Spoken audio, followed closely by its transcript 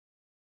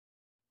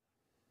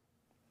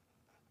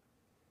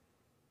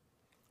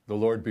The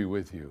Lord be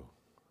with you.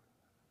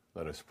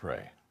 Let us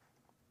pray.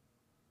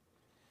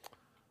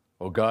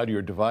 O God,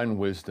 your divine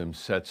wisdom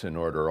sets in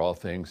order all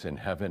things in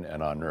heaven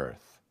and on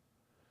earth.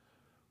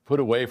 Put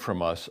away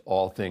from us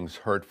all things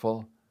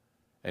hurtful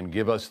and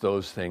give us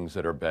those things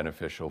that are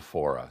beneficial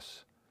for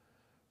us.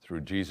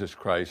 Through Jesus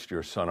Christ,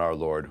 your Son, our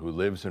Lord, who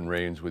lives and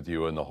reigns with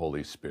you in the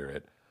Holy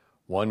Spirit,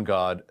 one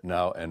God,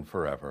 now and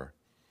forever.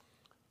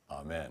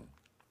 Amen.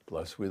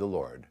 Blessed be the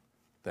Lord.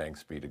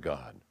 Thanks be to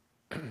God.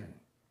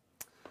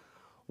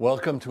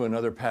 Welcome to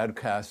another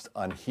podcast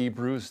on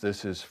Hebrews.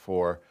 This is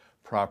for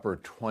proper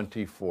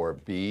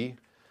 24B.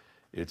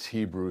 It's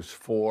Hebrews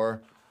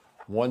 4,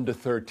 1 to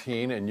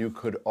 13, and you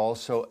could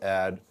also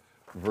add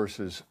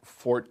verses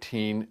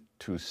 14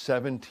 to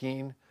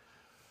 17.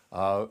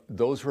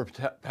 Those were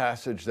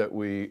passage that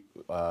we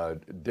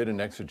did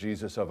an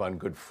exegesis of on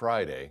Good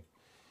Friday.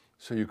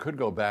 So you could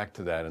go back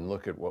to that and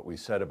look at what we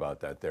said about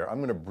that there. I'm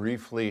going to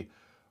briefly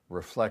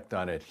reflect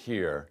on it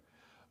here,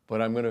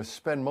 but I'm going to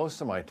spend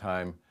most of my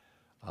time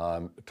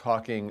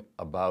talking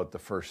about the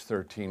first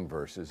 13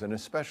 verses, and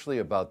especially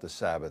about the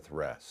Sabbath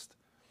rest.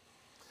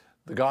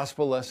 The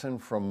gospel lesson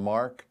from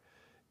Mark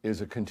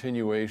is a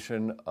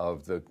continuation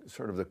of the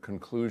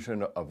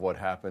conclusion of what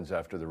happens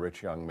after the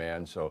rich young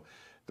man. So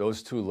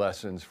those two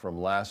lessons from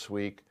last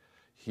week,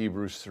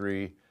 Hebrews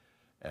 3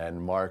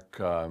 and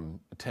Mark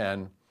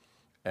 10,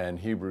 and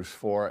Hebrews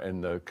 4,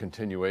 and the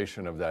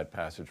continuation of that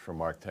passage from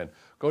Mark 10,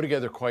 go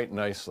together quite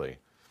nicely.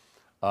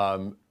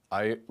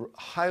 I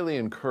highly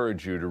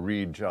encourage you to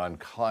read John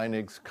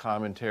Kleinig's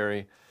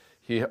commentary.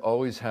 He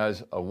always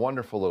has a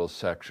wonderful little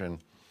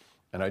section,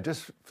 and I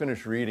just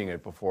finished reading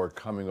it before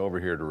coming over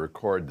here to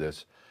record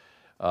this.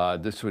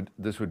 This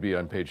would be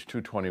on page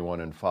 221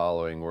 and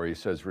following, where he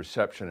says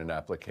reception and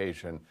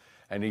application,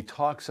 and he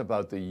talks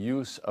about the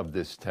use of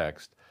this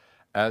text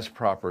as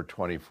proper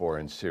 24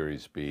 in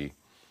Series B,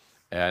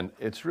 and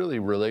it's really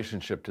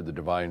relationship to the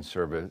divine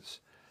service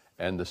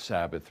and the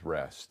Sabbath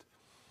rest.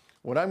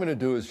 What I'm going to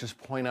do is just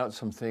point out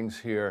some things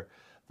here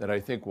that I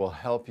think will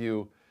help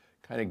you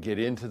kind of get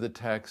into the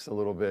text a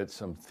little bit,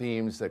 some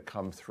themes that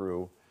come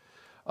through.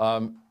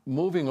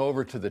 Moving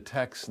over to the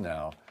text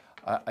now,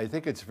 I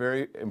think it's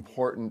very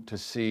important to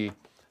see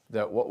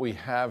that what we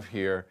have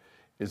here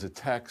is a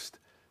text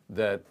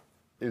that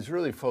is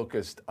really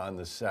focused on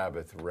the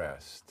Sabbath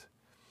rest.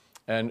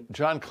 And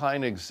John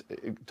Kleinig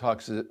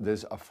talks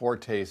this a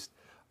foretaste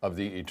of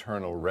the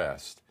eternal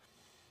rest.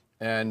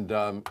 And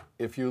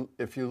if you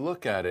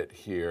look at it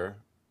here,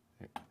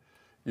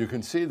 you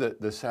can see that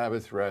the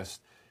Sabbath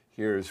rest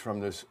here is from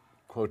this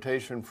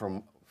quotation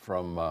from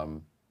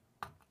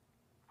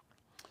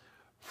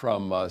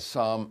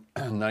Psalm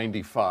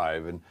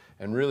 95,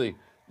 and really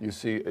you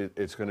see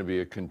it's going to be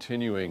a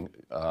continuing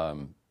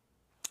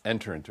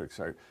enter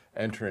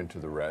into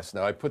the rest.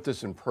 Now I put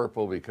this in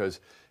purple because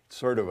it's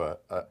sort of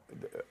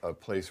a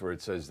place where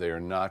it says they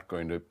are not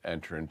going to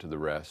enter into the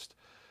rest,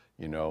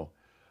 you know.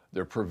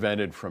 They're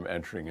prevented from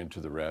entering into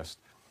the rest.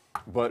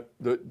 But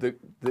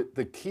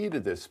the key to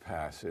this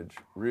passage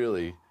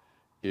really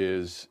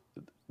is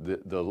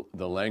the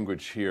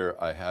language here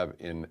I have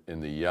in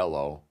the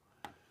yellow,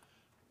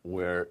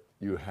 where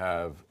you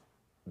have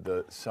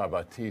the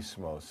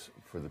sabbatismos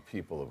for the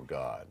people of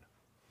God.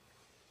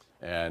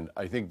 And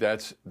I think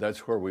that's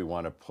where we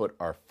want to put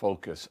our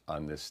focus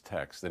on this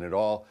text. And it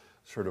all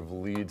sort of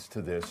leads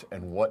to this,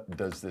 and what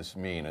does this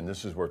mean? And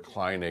this is where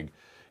Kleinig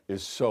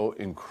is so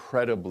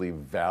incredibly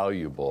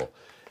valuable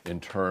in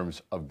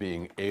terms of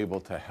being able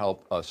to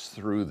help us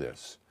through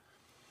this.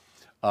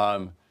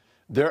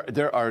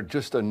 There are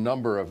just a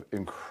number of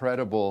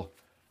incredible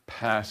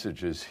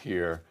passages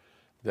here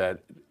that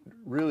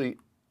really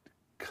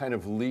kind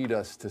of lead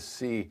us to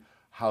see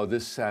how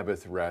this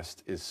Sabbath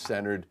rest is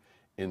centered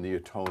in the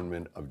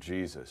atonement of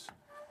Jesus.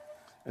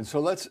 And so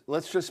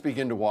let's just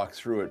begin to walk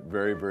through it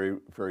very, very,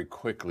 very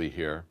quickly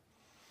here.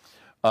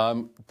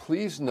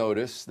 Please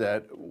notice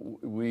that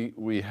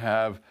we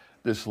have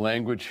this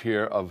language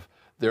here of,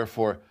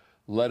 therefore,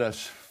 let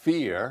us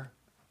fear,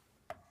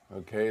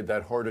 okay,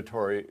 that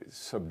hortatory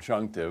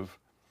subjunctive,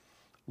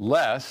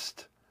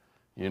 lest,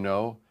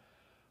 none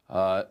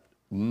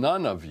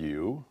of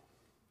you,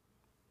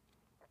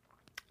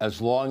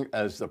 as long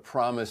as the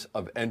promise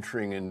of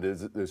entering into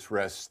this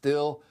rest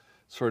still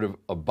sort of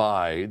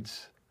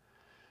abides,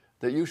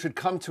 that you should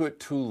come to it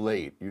too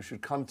late. You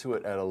should come to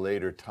it at a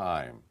later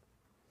time.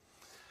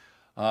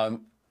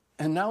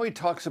 And now he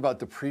talks about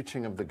the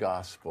preaching of the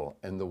gospel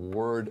and the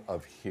word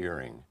of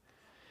hearing.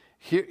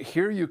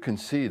 Here you can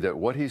see that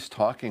what he's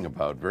talking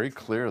about very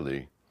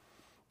clearly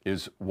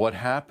is what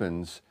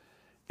happens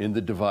in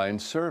the divine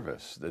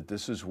service, that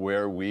this is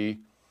where we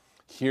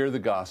hear the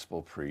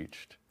gospel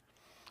preached,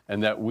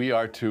 and that we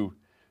are to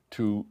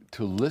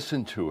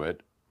listen to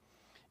it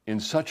in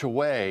such a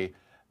way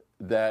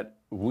that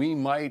we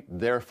might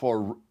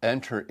therefore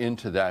enter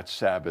into that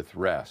Sabbath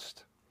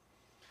rest.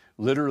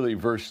 Literally,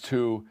 verse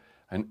 2,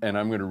 and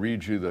I'm going to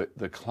read you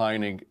the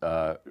Kleinig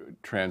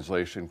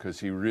translation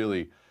because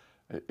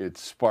it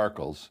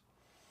sparkles.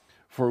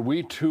 For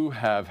we too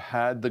have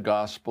had the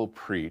gospel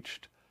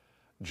preached,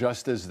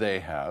 just as they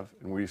have.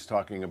 And we're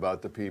talking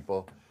about the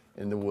people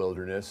in the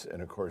wilderness,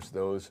 and of course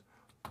those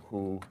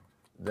who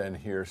then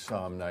hear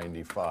Psalm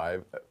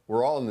 95.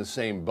 We're all in the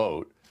same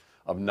boat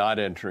of not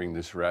entering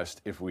this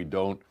rest if we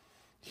don't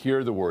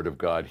hear the word of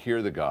God,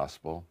 hear the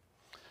gospel.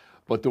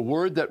 But the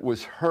word that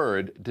was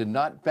heard did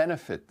not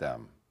benefit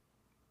them.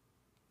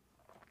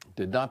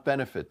 Did not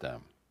benefit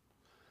them.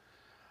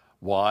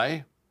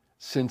 Why?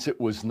 Since it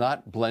was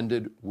not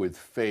blended with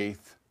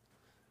faith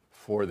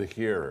for the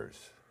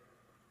hearers.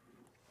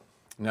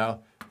 Now,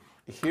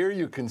 here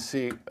you can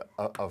see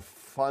a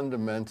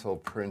fundamental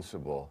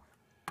principle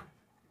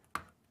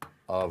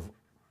of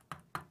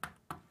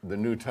the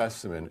New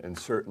Testament, and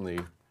certainly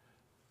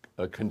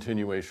a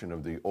continuation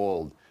of the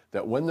Old,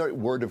 that when the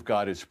Word of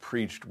God is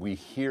preached, we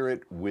hear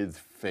it with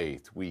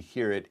faith. We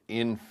hear it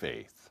in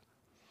faith.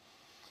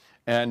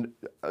 And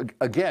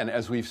again,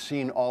 as we've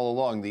seen all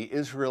along, the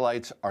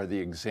Israelites are the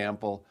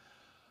example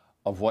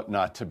of what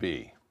not to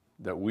be,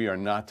 that we are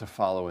not to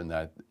follow in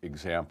that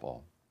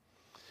example.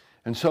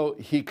 And so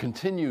he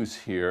continues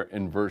here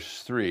in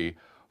verse 3,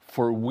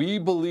 for we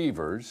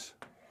believers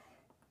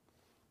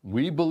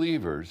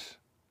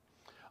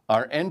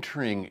are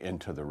entering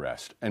into the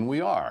rest, and we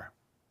are,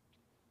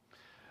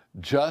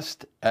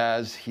 just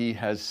as he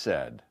has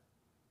said,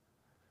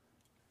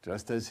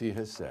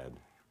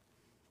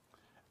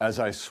 as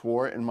I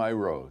swore in my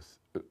oath,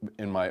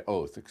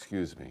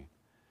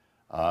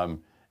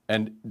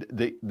 and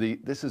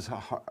this is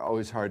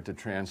always hard to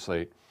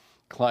translate.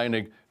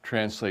 Kleinig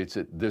translates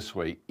it this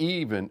way,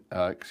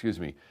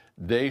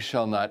 they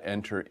shall not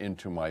enter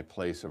into my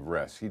place of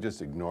rest. He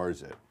just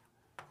ignores it,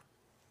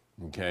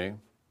 okay?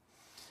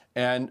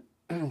 And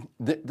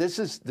this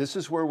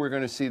is where we're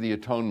going to see the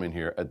atonement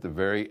here at the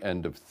very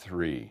end of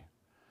 3,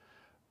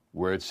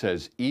 where it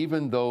says,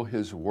 even though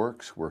his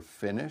works were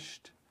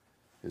finished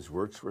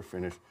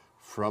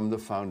from the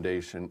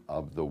foundation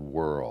of the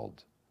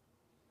world.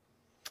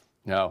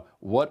 Now,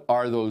 what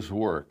are those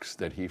works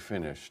that he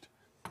finished?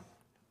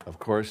 Of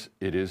course,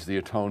 it is the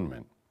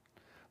atonement.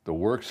 The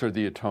works are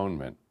the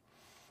atonement.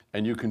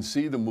 And you can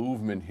see the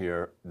movement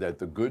here that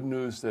the good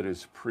news that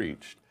is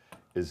preached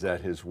is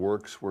that his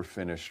works were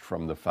finished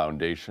from the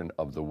foundation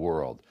of the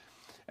world.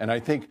 And I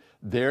think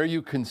there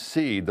you can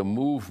see the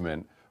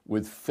movement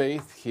with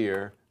faith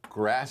here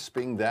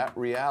grasping that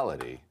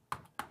reality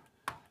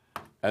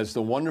as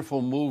the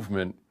wonderful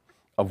movement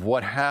of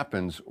what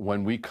happens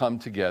when we come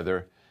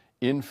together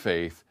in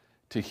faith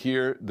to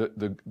hear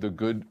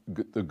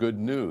the good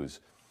news.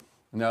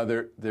 Now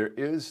there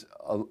is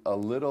a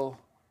little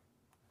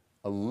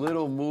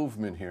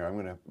movement here. I'm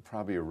going to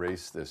probably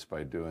erase this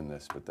by doing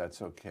this, but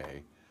that's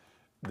okay.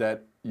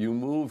 That you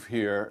move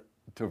here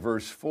to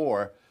verse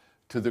 4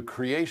 to the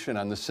creation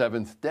on the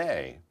seventh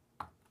day.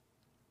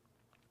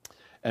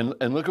 And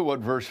look at what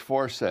verse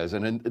 4 says.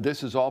 And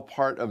this is all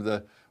part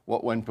of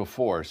what went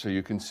before. So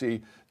you can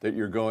see that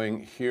you're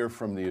going here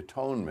from the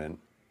atonement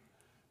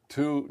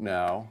to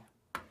now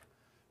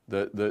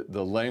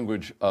the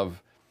language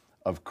of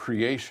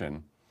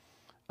creation,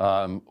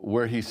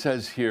 where he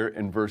says here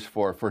in verse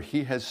 4, for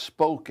he has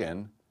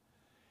spoken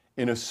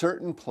in a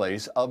certain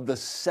place of the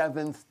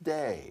seventh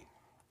day.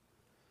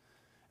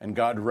 And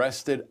God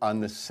rested on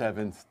the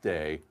seventh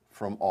day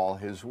from all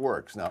his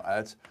works. Now,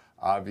 that's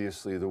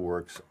obviously the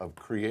works of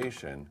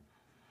creation.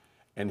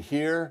 And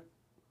here,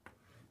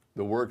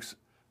 the works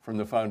from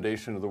the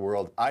foundation of the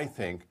world, I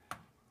think,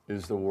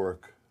 is the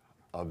work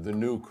of the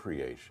new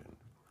creation.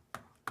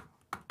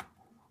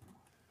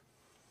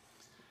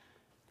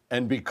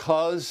 And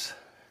because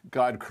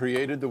God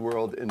created the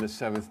world in the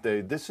seventh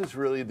day, this is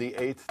really the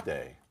eighth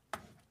day.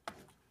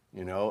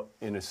 You know,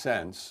 in a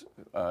sense,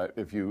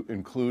 if you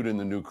include in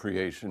the new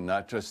creation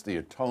not just the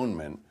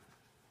atonement,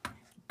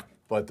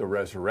 but the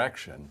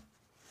resurrection,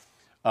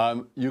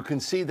 you can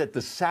see that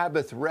the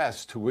Sabbath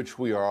rest to which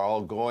we are all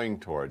going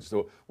towards,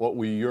 what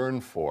we yearn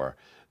for,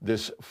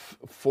 this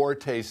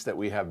foretaste that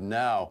we have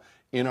now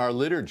in our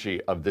liturgy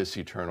of this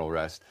eternal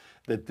rest,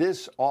 that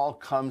this all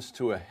comes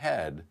to a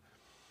head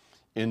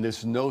in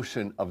this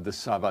notion of the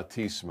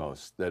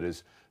Sabbatismos that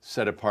is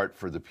set apart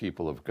for the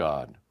people of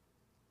God.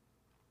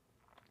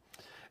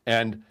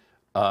 And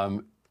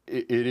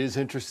it is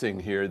interesting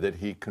here that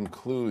he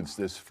concludes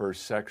this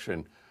first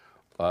section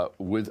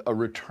with a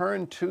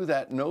return to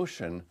that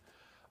notion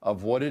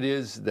of what it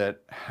is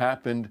that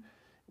happened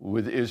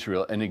with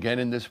Israel. And again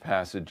in this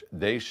passage,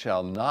 they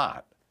shall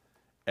not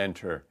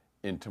enter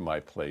into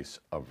my place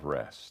of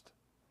rest.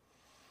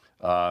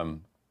 Now,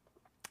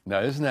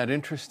 isn't that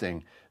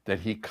interesting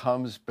that he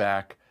comes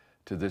back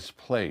to this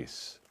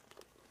place?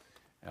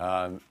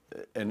 And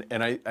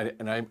I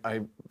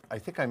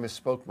think I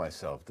misspoke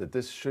myself, that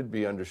this should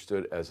be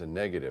understood as a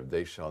negative.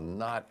 They shall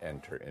not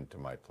enter into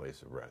my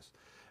place of rest.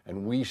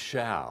 And we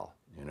shall,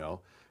 you know.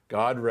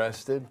 God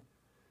rested,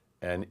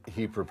 and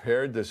he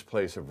prepared this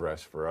place of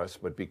rest for us,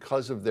 but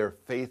because of their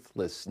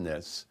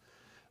faithlessness,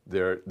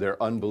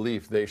 their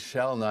unbelief, they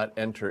shall not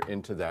enter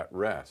into that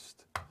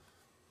rest.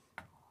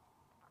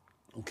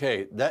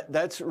 Okay,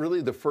 that's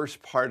really the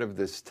first part of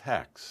this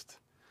text.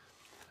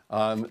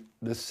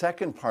 The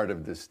second part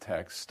of this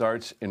text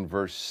starts in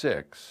verse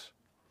 6,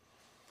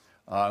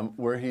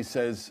 where he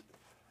says,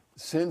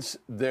 since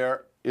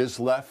there is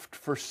left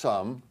for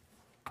some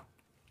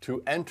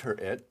to enter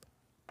it,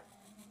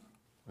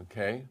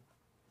 okay?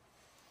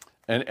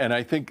 And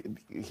I think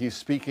he's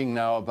speaking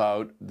now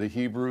about the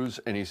Hebrews,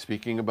 and he's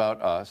speaking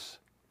about us.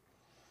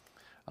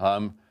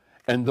 And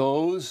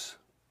those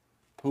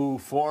who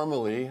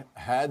formerly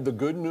had the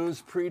good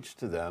news preached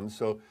to them,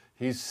 so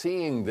he's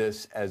seeing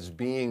this as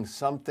being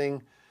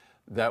something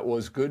that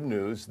was good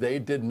news. They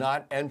did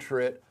not enter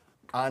it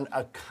on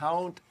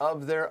account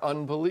of their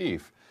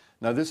unbelief.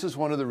 Now, this is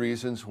one of the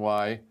reasons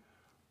why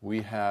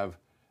we have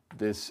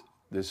this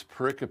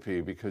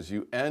pericope, because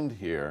you end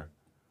here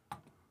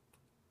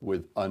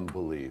with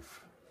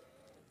unbelief.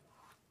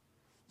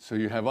 So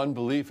you have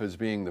unbelief as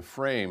being the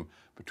frame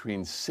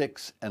between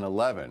 6 and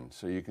 11.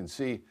 So you can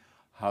see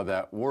how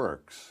that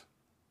works.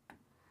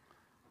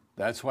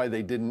 That's why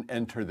they didn't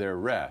enter their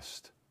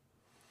rest.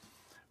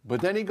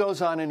 But then he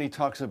goes on and he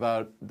talks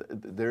about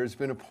there's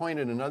been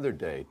appointed another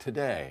day,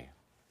 today.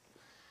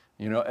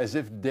 You know, as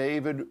if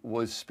David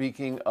was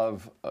speaking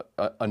of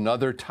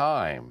another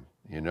time,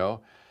 you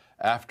know,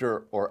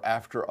 after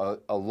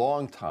a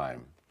long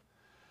time.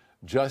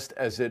 Just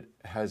as it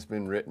has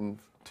been written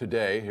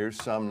today, here's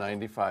Psalm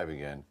 95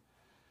 again.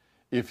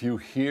 If you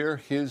hear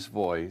his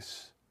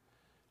voice,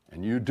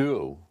 and you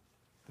do,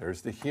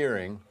 there's the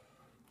hearing,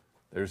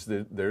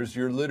 there's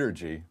your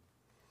liturgy,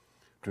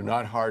 do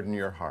not harden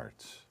your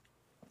hearts.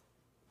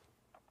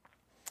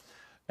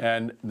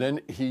 And then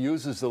he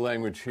uses the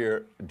language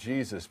here,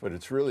 Jesus, but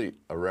it's really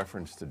a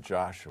reference to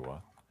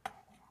Joshua.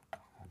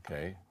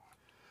 Okay?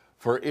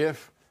 For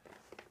if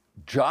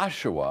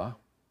Joshua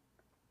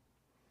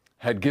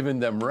had given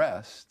them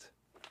rest,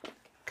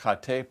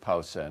 kate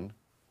pausen,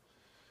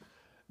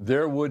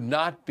 there would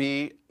not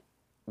be,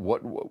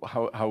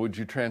 how would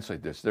you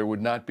translate this? There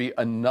would not be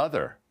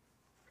another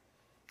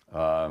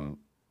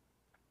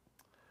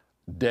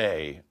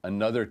day,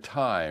 another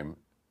time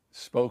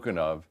spoken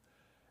of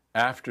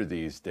after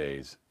these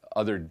days,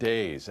 other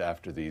days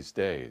after these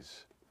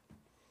days.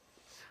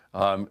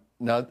 Now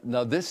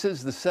this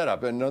is the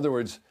setup. In other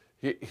words,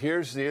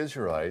 here's the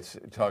Israelites.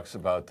 It talks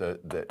about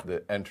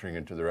the entering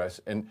into the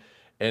rest.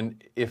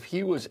 And if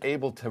he was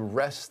able to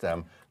rest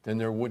them, then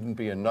there wouldn't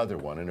be another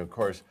one. And of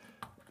course,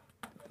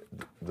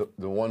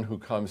 the one who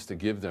comes to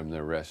give them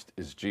their rest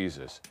is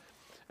Jesus.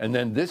 And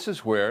then this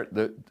is where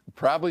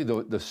probably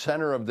the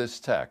center of this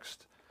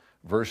text,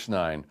 verse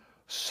 9,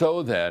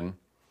 so then,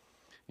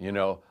 you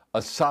know, a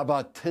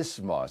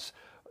sabbatismos,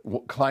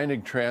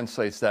 Kleinig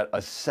translates that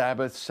a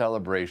Sabbath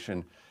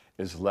celebration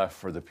is left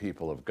for the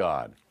people of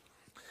God.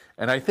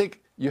 And I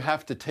think you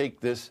have to take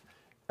this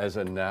as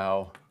a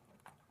now,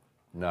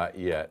 not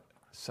yet,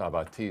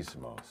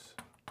 sabbatismos.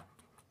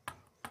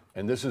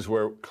 And this is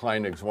where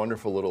Kleinig's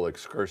wonderful little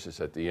excursus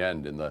at the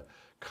end in the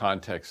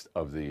context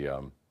of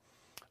the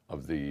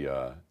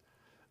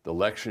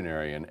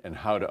lectionary and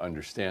how to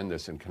understand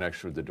this in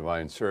connection with the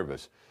divine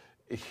service.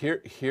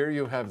 Here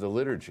you have the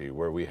liturgy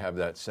where we have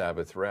that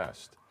Sabbath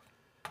rest.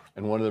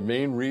 And one of the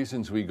main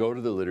reasons we go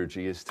to the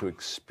liturgy is to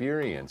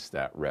experience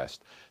that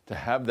rest, to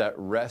have that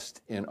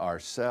rest in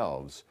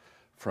ourselves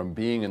from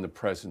being in the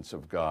presence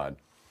of God.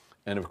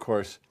 And of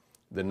course,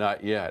 the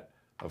not yet,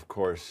 of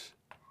course,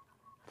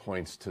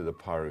 points to the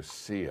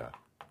parousia,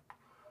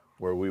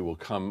 where we will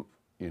come,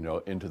 you know,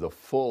 into the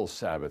full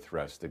Sabbath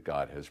rest that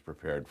God has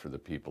prepared for the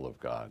people of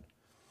God.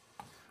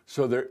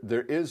 So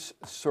there is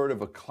sort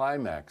of a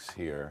climax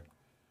here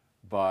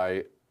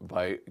by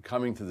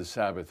coming to the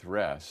Sabbath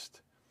rest.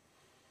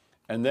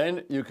 And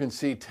then you can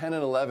see 10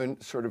 and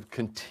 11 sort of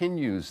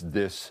continues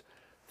this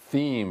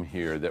theme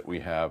here that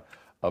we have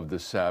of the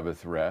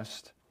Sabbath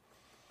rest,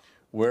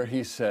 where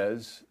he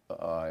says,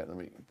 let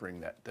me bring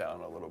that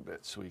down a little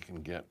bit so we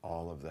can get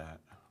all of that.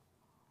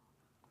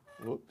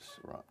 Whoops,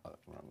 wrong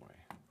way.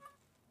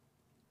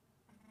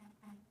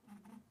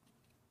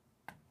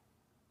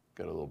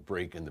 Got a little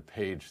break in the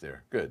page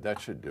there. Good, that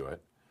should do it.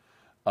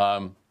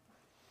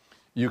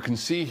 You can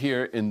see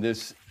here in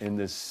this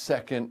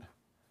second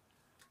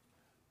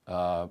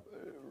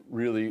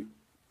really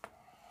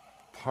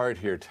part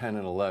here, 10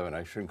 and 11,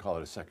 I shouldn't call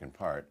it a second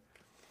part.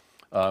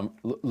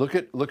 Look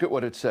at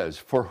what it says.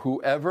 For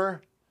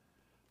whoever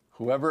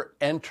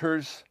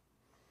enters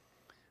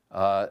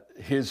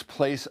his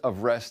place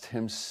of rest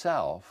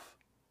himself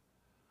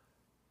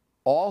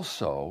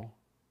also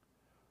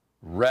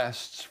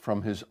rests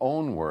from his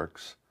own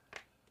works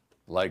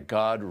like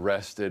God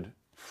rested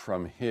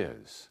from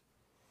his.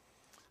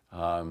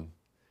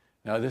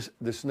 Now,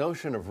 this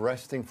notion of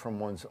resting from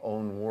one's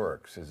own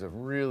works is a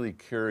really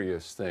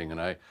curious thing, and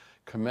I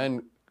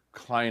commend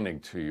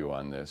Kleinig to you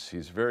on this.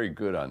 He's very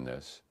good on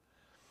this.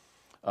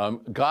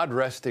 God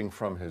resting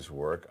from his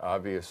work,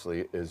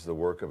 obviously, is the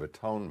work of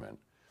atonement.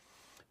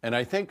 And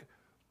I think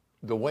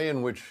the way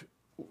in which,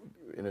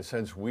 in a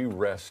sense, we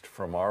rest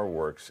from our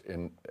works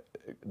in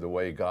the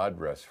way God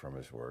rests from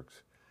his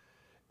works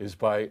is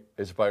by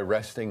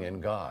resting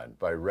in God,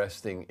 by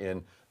resting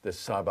in the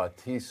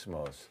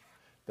sabbatismos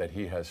that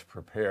he has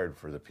prepared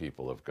for the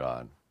people of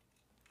God.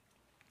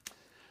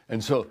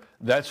 And so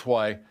that's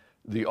why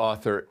the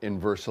author in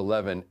verse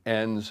 11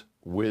 ends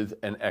with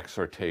an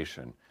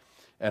exhortation.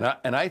 And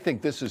I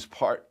think this is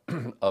part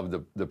of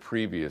the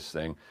previous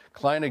thing.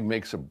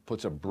 Kleinig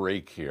puts a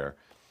break here,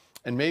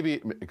 and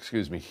maybe,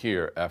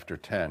 here after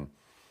 10.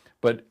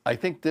 But I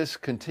think this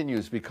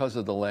continues because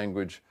of the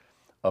language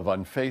of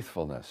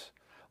unfaithfulness.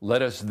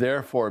 Let us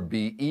therefore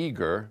be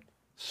eager,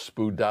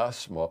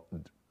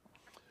 spudasomen,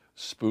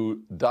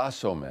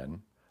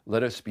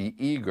 let us be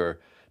eager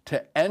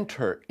to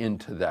enter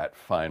into that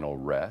final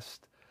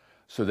rest,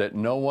 so that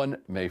no one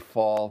may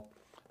fall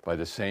by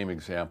the same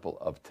example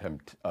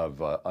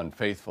of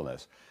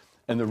unfaithfulness.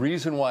 And the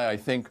reason why I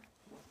think,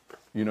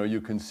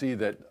 you can see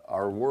that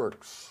our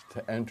works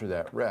to enter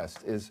that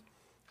rest is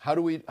how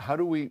do we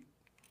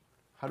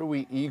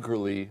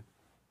eagerly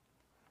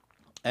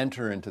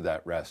enter into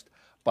that rest?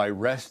 By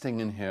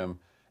resting in him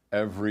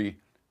every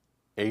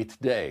 8th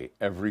day,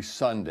 every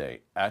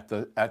Sunday at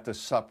the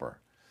supper.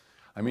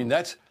 I mean,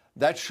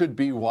 that should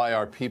be why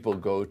our people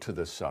go to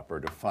the supper,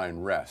 to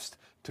find rest,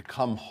 to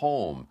come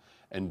home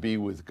and be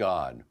with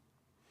God.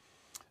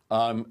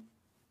 One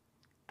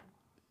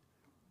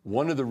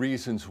of the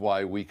reasons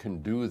why we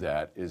can do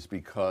that is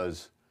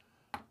because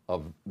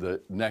of the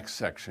next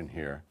section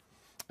here.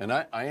 And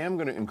I am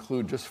going to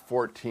include just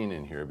 14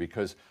 in here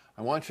because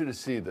I want you to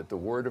see that the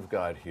Word of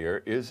God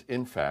here is,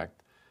 in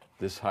fact,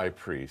 this high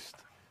priest,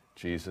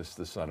 Jesus,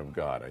 the Son of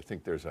God. I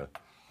think there's a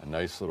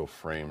nice little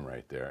frame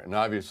right there. And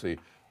obviously,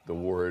 the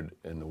Word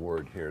and the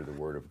Word here, the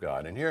Word of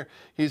God. And here,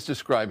 he's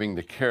describing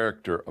the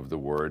character of the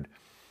Word.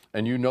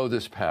 And you know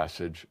this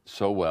passage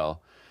so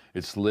well.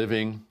 It's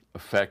living,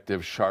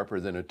 effective, sharper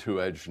than a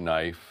two-edged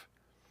knife,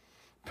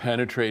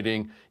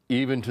 penetrating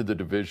even to the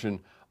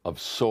division of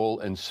soul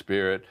and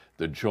spirit,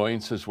 the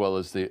joints as well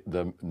as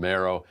the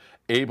marrow,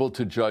 able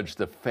to judge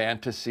the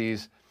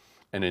fantasies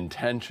and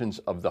intentions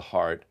of the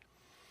heart.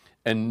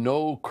 And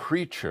no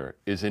creature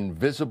is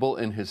invisible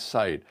in his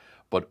sight,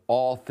 but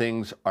all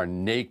things are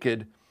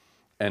naked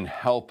and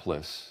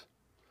helpless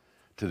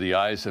to the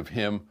eyes of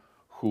him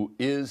who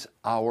is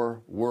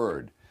our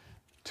Word.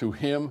 To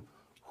him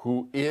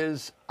who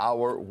is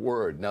our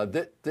Word. Now,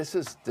 this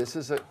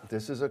is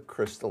a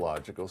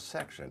Christological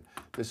section.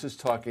 This is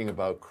talking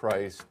about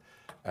Christ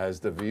as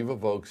the viva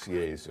vox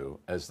Jesu,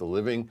 as the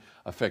living,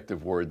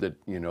 effective Word that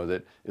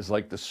is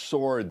like the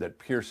sword that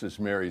pierces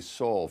Mary's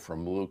soul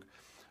from Luke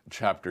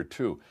chapter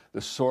 2.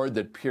 The sword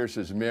that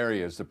pierces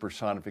Mary as the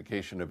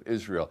personification of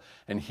Israel.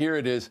 And here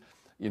it is,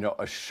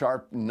 a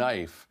sharp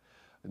knife,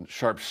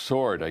 sharp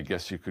sword, I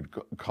guess you could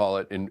call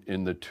it,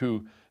 in the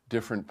two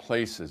different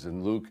places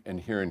in Luke and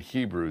here in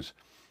Hebrews.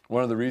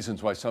 One of the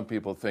reasons why some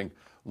people think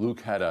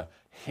Luke had a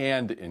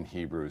hand in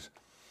Hebrews.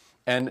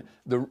 And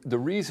the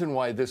reason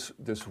why this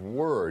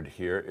word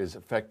here is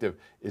effective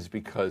is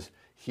because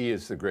he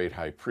is the great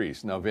high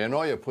priest. Now, Van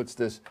Oya puts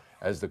this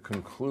as the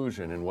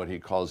conclusion in what he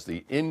calls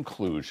the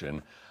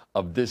inclusion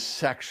of this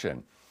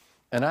section.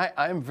 And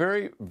I'm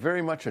very,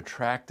 very much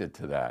attracted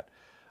to that.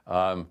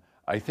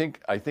 I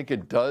think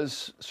it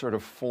does sort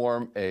of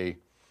form a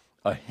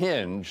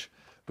hinge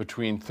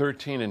between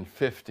 13 and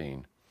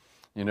 15,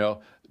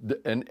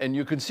 and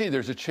you can see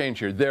there's a change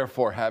here.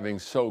 Therefore, having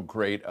so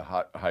great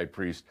a high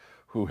priest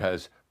who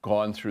has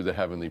gone through the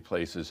heavenly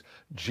places,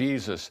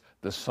 Jesus,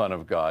 the Son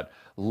of God,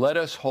 let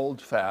us hold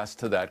fast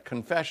to that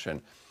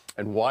confession.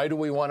 And why do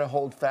we want to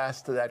hold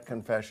fast to that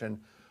confession?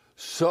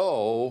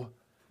 So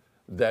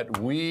that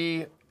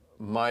we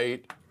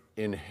might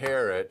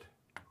inherit,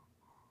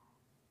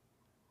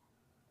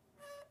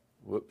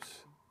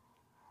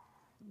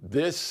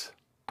 this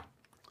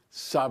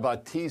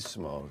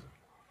sabbatismo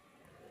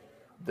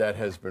that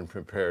has been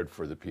prepared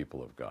for the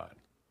people of God.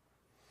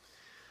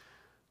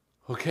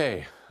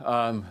 Okay,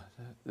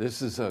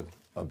 this is a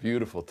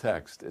beautiful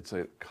text. It's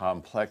a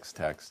complex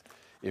text.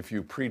 If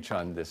you preach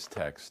on this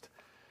text,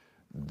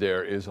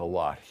 there is a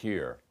lot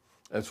here.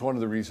 That's one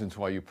of the reasons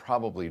why you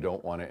probably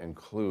don't want to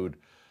include,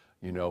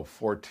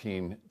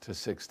 14 to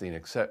 16,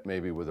 except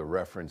maybe with a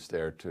reference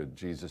there to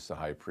Jesus the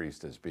high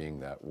priest as being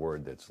that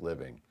Word that's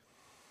living.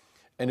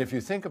 And if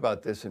you think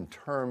about this in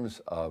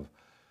terms of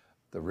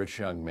the rich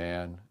young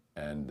man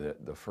and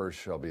the first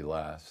shall be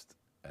last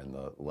and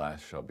the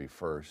last shall be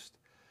first,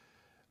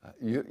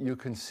 you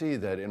can see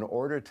that in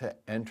order to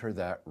enter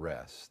that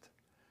rest,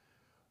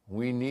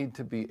 we need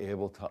to be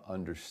able to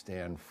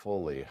understand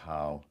fully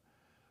how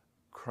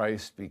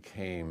Christ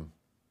became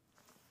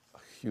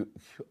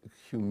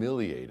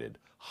humiliated,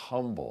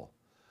 humble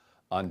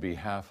on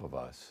behalf of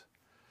us,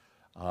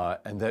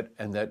 and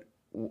that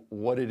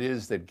what it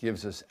is that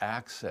gives us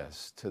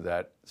access to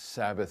that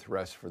Sabbath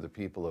rest for the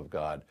people of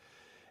God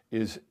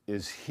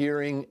is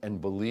hearing and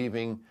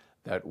believing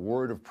that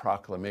word of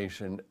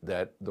proclamation,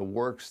 that the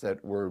works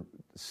that were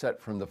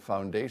set from the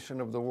foundation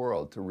of the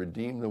world to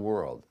redeem the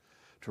world,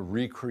 to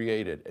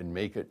recreate it and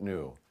make it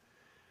new,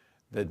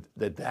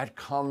 that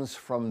comes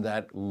from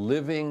that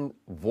living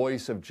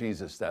voice of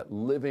Jesus, that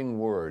living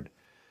Word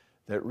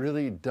that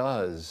really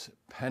does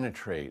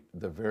penetrate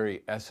the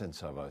very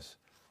essence of us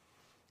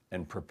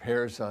and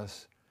prepares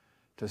us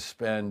to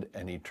spend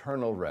an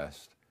eternal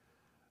rest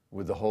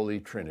with the Holy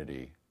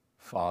Trinity,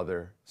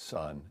 Father,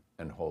 Son,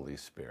 and Holy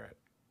Spirit.